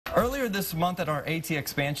Earlier this month at our AT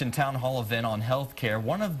Expansion Town Hall event on healthcare,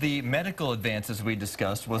 one of the medical advances we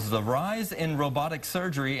discussed was the rise in robotic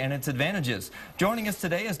surgery and its advantages. Joining us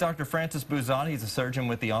today is Dr. Francis Buzad. He's a surgeon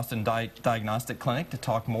with the Austin Diagnostic Clinic to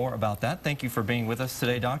talk more about that. Thank you for being with us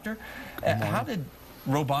today, Doctor. How did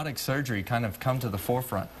robotic surgery kind of come to the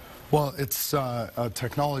forefront? Well, it's a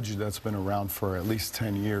technology that's been around for at least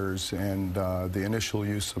 10 years, and the initial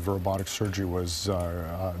use of robotic surgery was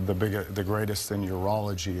the greatest in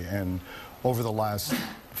urology. And over the last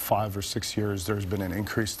 5 or 6 years, there's been an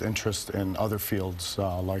increased interest in other fields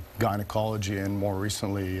like gynecology and more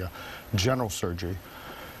recently general surgery.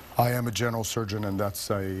 I am a general surgeon, and that's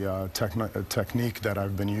a technique that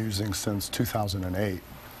I've been using since 2008.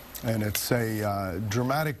 And it's a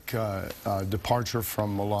dramatic departure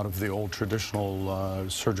from a lot of the old traditional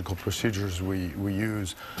surgical procedures we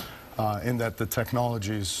use, in that the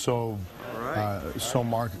technology is so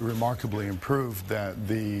remarkably improved that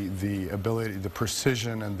the ability, the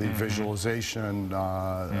precision, and the visualization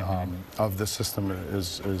of the system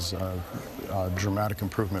is a dramatic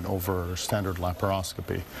improvement over standard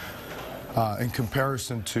laparoscopy. In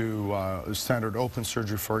comparison to standard open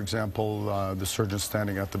surgery, for example, the surgeon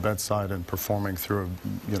standing at the bedside and performing through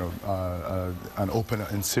an open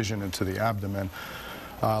incision into the abdomen,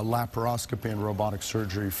 laparoscopy and robotic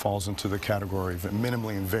surgery falls into the category of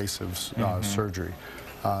minimally invasive surgery.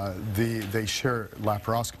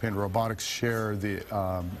 Laparoscopy and robotics share the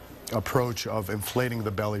approach of inflating the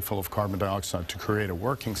belly full of carbon dioxide to create a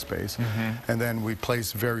working space, and then we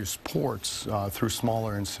place various ports through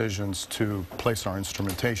smaller incisions to place our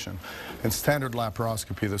instrumentation. In standard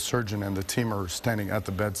laparoscopy, the surgeon and the team are standing at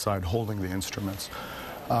the bedside holding the instruments.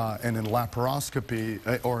 And in laparoscopy,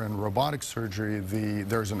 or in robotic surgery,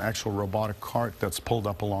 there's an actual robotic cart that's pulled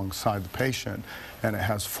up alongside the patient, and it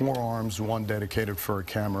has 4 arms, 1 dedicated for a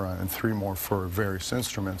camera and 3 more for various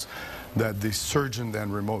instruments, that the surgeon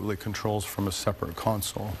then remotely controls from a separate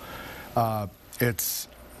console.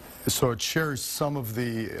 So it shares some of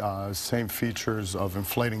the same features of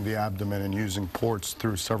inflating the abdomen and using ports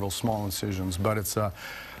through several small incisions, but it's a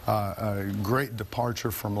great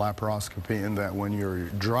departure from laparoscopy in that when you're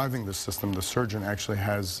driving the system, the surgeon actually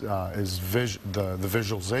has the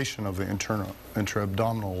visualization of the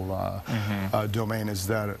intra-abdominal domain is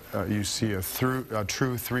that you see a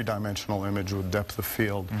true 3-dimensional image with depth of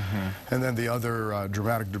field. And then the other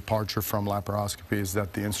dramatic departure from laparoscopy is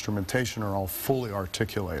that the instrumentation are all fully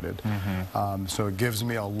articulated. So it gives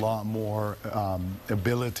me a lot more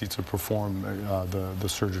ability to perform the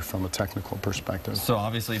surgery from a technical perspective. So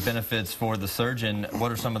obviously benefits for the surgeon. What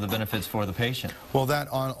are some of the benefits for the patient? Well, that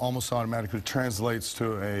almost automatically translates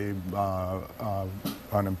to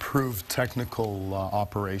an improved technical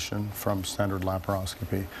operation from standard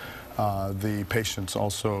laparoscopy. The patients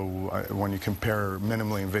also, when you compare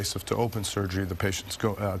minimally invasive to open surgery, the patients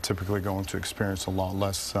typically going to experience a lot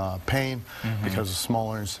less pain because of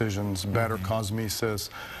smaller incisions, better cosmesis,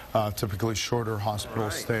 typically shorter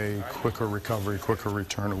hospital stay, quicker recovery, quicker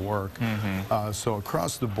return to work. So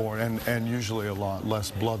across the board, and usually a lot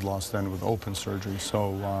less blood loss than with open surgery.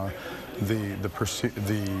 So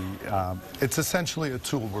it's essentially a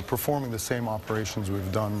tool. We're performing the same operations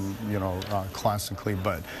we've done, classically,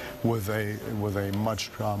 but with a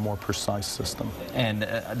much more precise system. And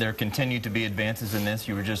there continue to be advances in this.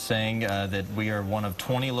 You were just saying that we are one of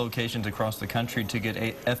 20 locations across the country to get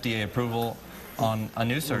FDA approval on a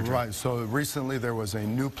new surgery. Right. So recently there was a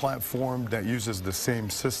new platform that uses the same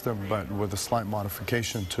system but with a slight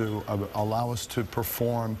modification to allow us to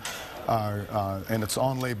perform, and it's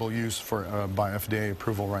on-label use by FDA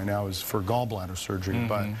approval right now is for gallbladder surgery,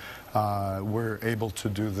 but we're able to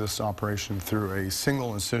do this operation through a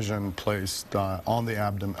single incision placed on the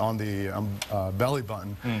abdomen, on the belly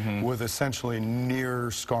button, with essentially near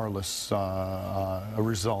scarless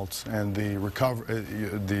results, and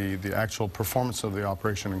the actual performance of the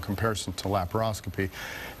operation in comparison to laparoscopy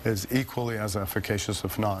is equally as efficacious,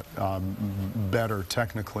 if not better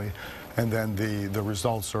technically. And then the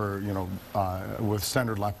results are, with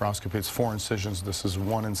standard laparoscopy, it's 4 incisions. This is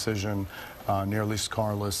 1 incision, nearly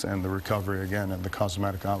scarless, and the recovery again and the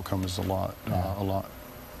cosmetic outcome is a lot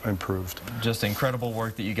improved. Just incredible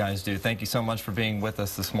work that you guys do. Thank you so much for being with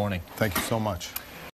us this morning. Thank you so much.